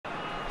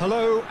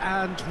Hello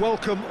and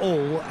welcome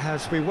all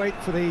as we wait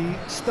for the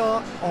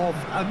start of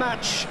a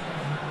match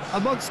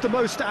amongst the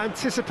most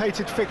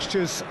anticipated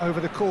fixtures over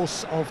the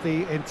course of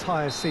the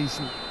entire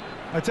season.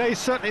 A day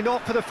certainly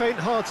not for the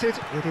faint-hearted.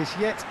 It is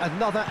yet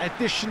another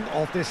edition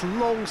of this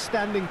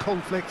long-standing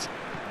conflict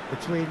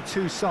between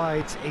two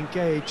sides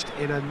engaged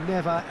in a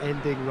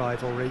never-ending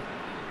rivalry.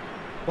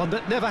 One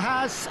that never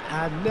has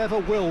and never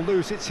will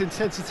lose its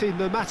intensity,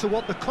 no matter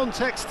what the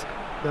context,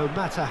 no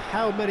matter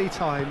how many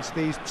times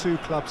these two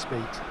clubs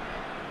meet.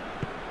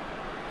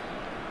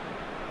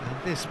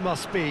 And this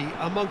must be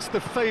amongst the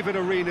favoured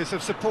arenas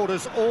of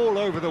supporters all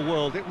over the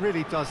world. It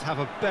really does have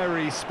a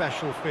very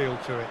special feel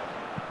to it.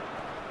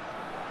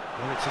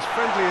 Well, it's as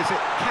friendly as it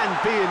can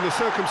be in the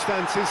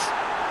circumstances.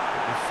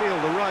 You feel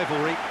the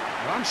rivalry.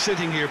 Well, I'm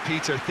sitting here,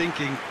 Peter,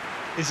 thinking,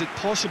 is it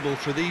possible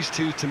for these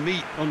two to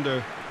meet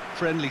under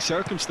friendly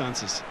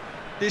circumstances?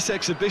 This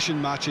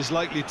exhibition match is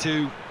likely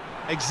to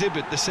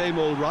exhibit the same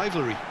old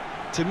rivalry.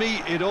 To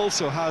me, it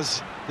also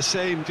has the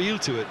same feel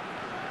to it,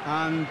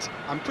 and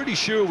I'm pretty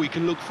sure we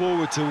can look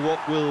forward to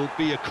what will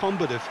be a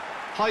combative,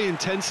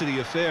 high-intensity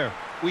affair.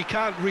 We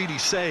can't really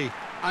say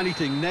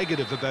anything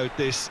negative about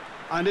this,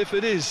 and if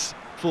it is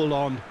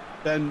full-on,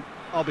 then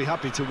I'll be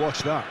happy to watch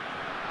that.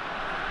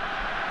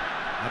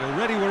 And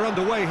already we're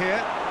underway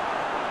here.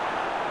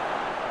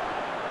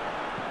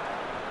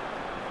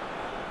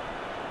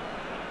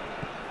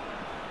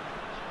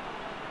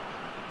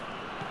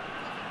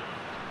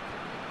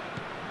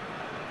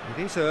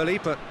 It is early,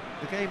 but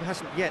the game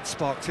hasn't yet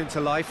sparked into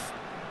life.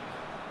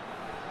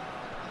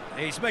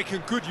 He's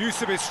making good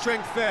use of his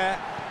strength there,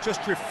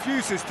 just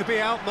refuses to be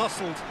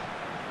out-muscled.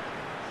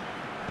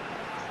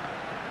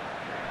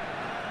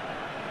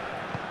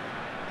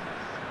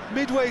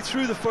 Midway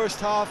through the first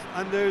half,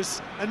 and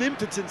there's an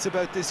impotence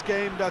about this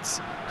game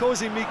that's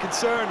causing me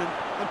concern,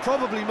 and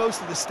probably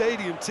most of the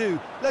stadium too.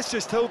 Let's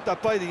just hope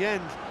that by the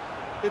end,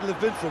 it'll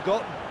have been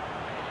forgotten.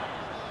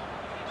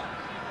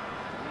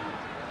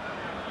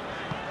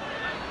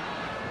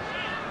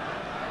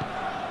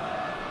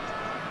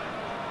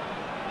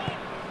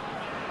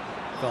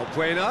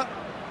 Valbuena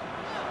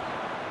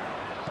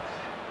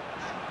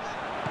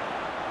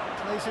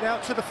plays it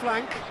out to the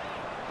flank.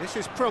 This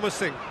is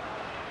promising.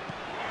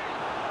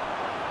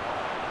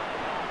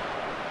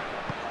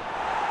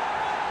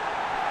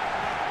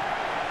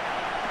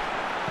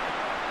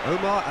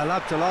 Omar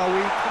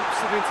El-Abdellaoui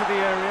pops it into the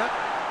area.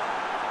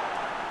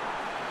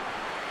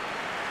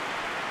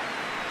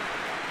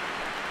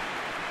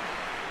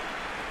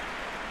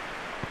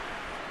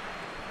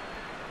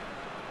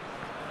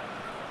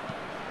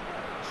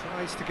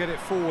 Tries to get it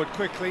forward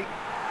quickly.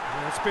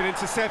 It's been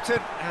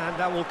intercepted, and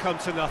that will come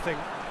to nothing.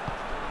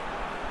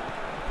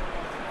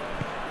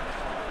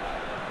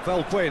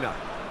 Valbuena.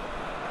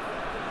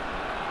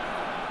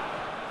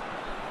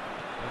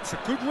 It's a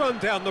good run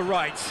down the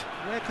right.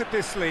 Where could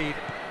this lead?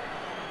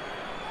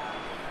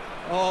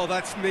 Oh,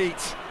 that's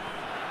neat.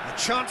 A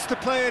chance to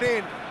play it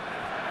in.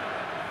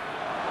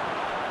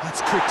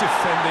 That's good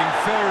defending,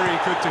 very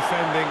good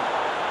defending.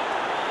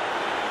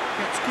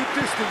 Gets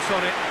good distance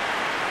on it.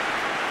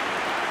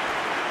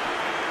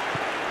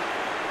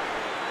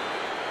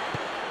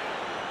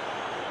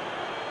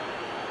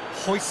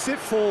 Hoists it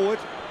forward.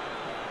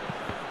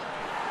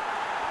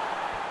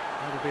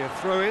 That'll be a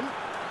throw-in.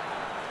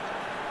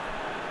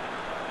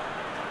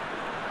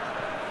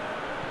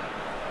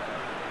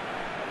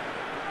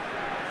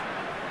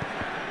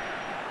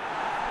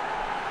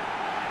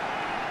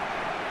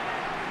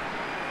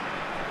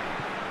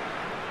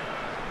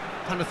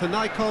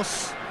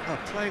 Panathinaikos are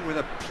playing with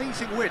a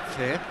pleasing width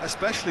here.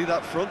 Especially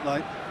that front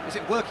line. Is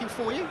it working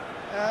for you?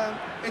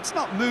 It's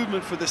not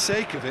movement for the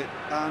sake of it,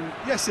 and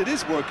yes, it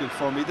is working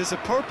for me. There's a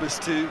purpose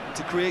to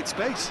create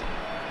space.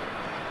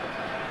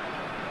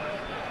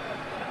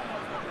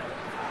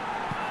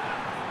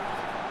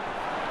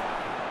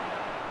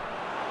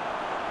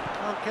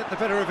 Can't get the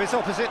better of his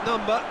opposite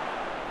number,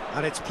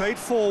 and it's played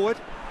forward.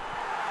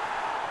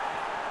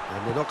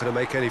 And they're not going to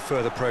make any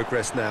further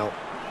progress now.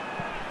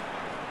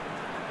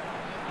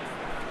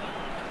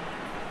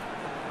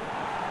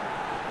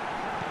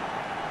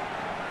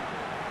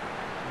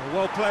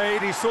 Well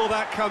played, he saw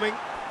that coming.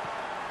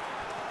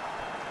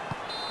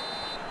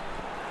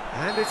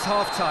 And it's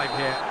half-time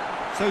here.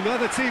 So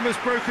neither team has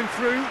broken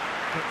through,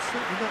 but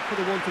certainly not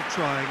for the want of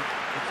trying.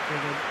 It's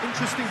been an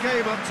interesting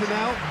game up to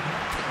now,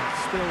 and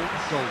still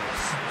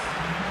goals.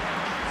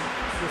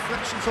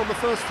 Reflections on the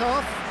first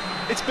half?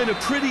 It's been a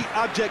pretty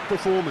abject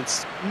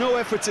performance. No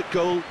efforts at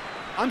goal.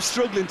 I'm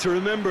struggling to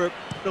remember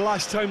the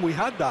last time we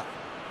had that.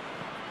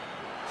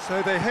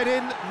 So they head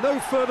in no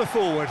further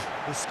forward.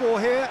 The score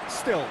here,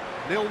 still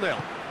 0-0.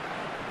 Well,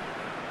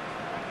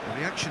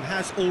 the action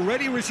has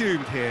already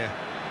resumed here.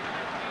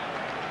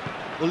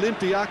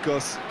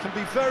 Olympiacos can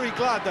be very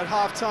glad that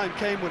half-time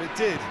came when it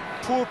did.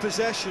 Poor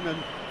possession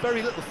and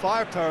very little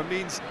firepower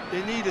means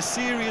they need a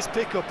serious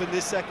pickup in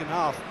this second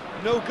half.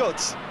 No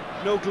guts,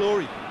 no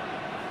glory.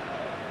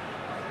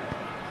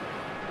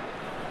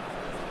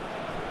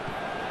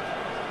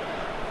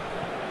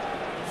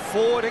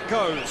 Forward it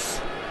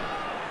goes.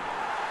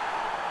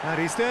 And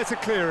he's there to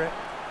clear it.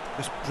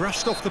 Just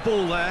brushed off the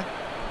ball there.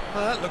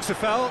 That looks a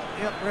foul.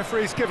 Yep,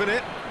 referee's given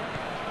it.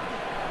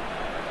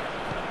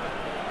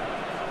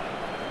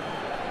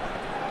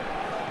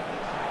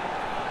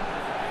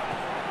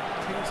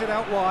 Kings it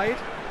out wide.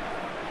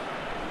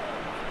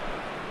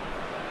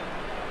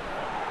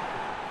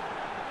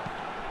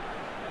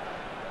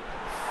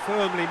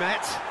 Firmly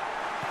met.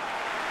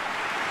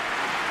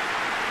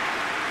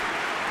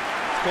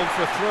 It's gone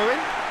for a throw-in.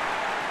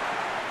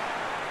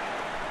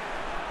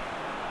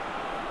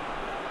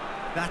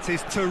 That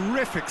is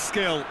terrific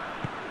skill.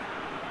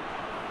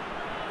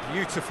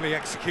 Beautifully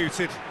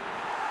executed.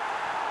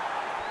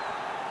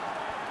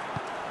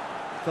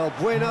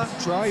 Valbuena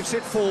drives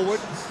it forward.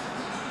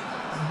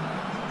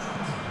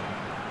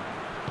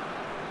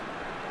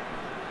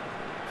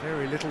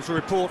 Very little to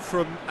report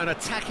from an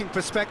attacking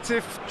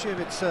perspective. Jim,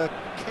 it's a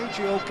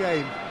cagey old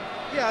game.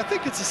 Yeah, I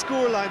think it's a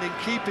scoreline in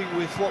keeping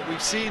with what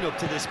we've seen up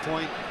to this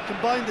point.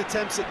 Combined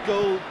attempts at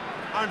goal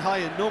aren't high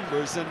in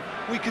numbers, and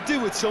we could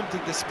do with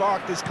something to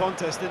spark this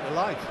contest into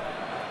life.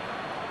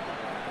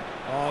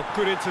 Oh,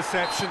 good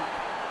interception.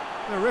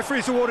 The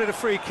referee's awarded a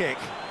free kick.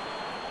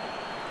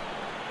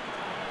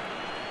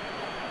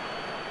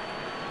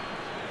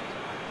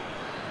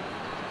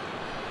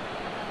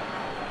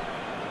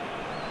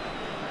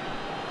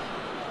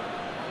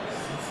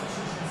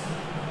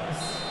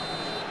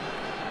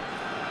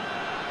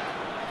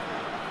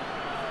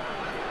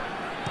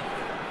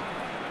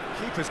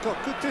 Keeper's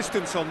got good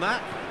distance on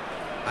that.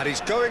 And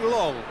he's going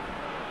long.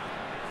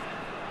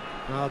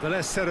 Oh, the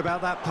less said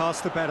about that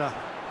pass, the better.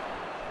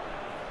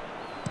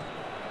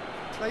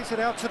 Plays it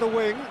out to the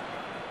wing.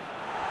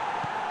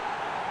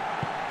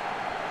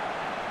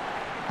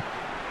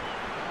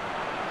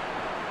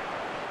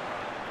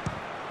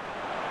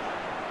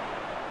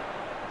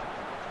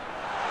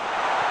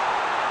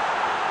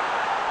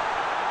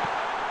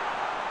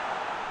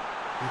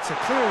 It's a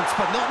clearance,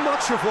 but not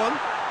much of one.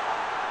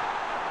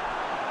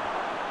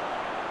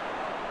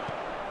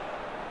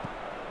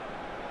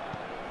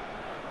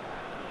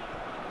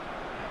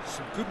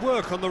 Some good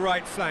work on the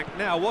right flank.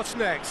 Now, what's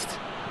next?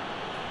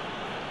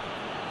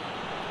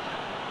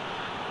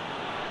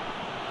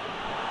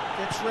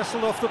 Gets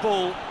wrestled off the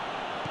ball.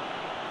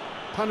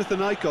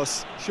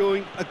 Panathinaikos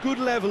showing a good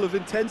level of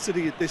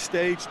intensity at this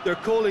stage. They're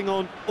calling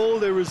on all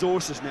their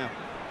resources now.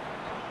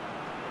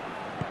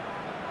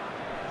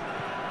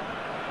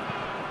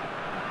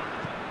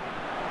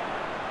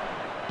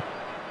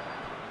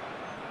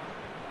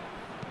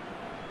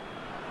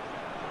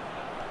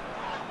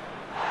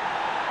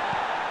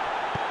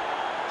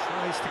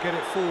 Tries to get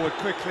it forward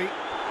quickly.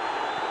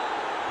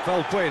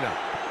 Valbuena.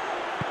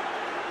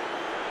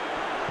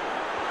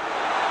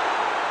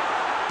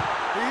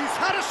 He's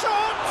had a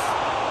shot!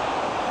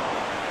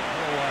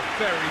 Oh, a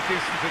very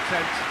decent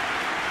attempt.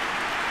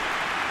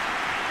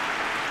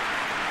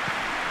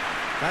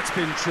 That's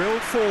been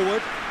drilled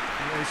forward.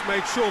 He's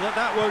made sure that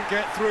that won't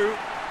get through.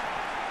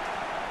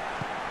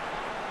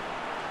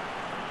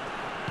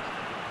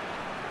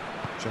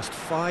 Just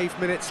 5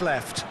 minutes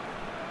left.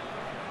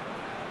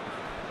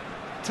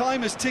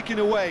 Time is ticking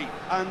away,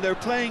 and they're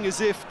playing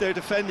as if they're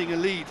defending a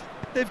lead.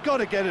 They've got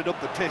to get it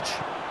up the pitch.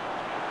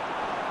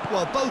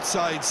 Well, both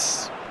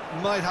sides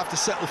might have to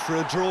settle for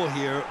a draw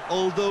here,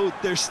 although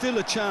there's still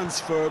a chance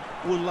for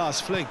one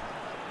last fling.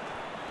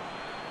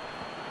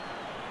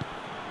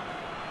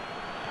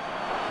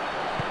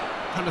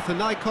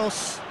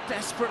 Panathinaikos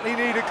desperately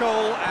need a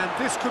goal,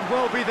 and this could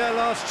well be their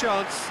last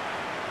chance.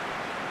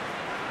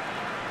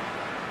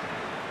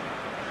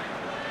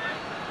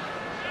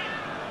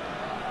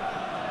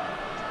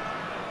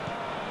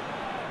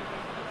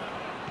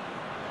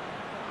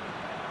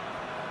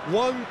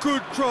 One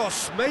good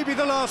cross, maybe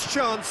the last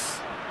chance.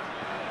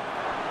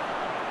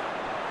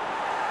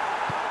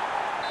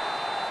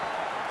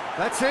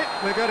 That's it,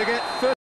 we're going to get 30.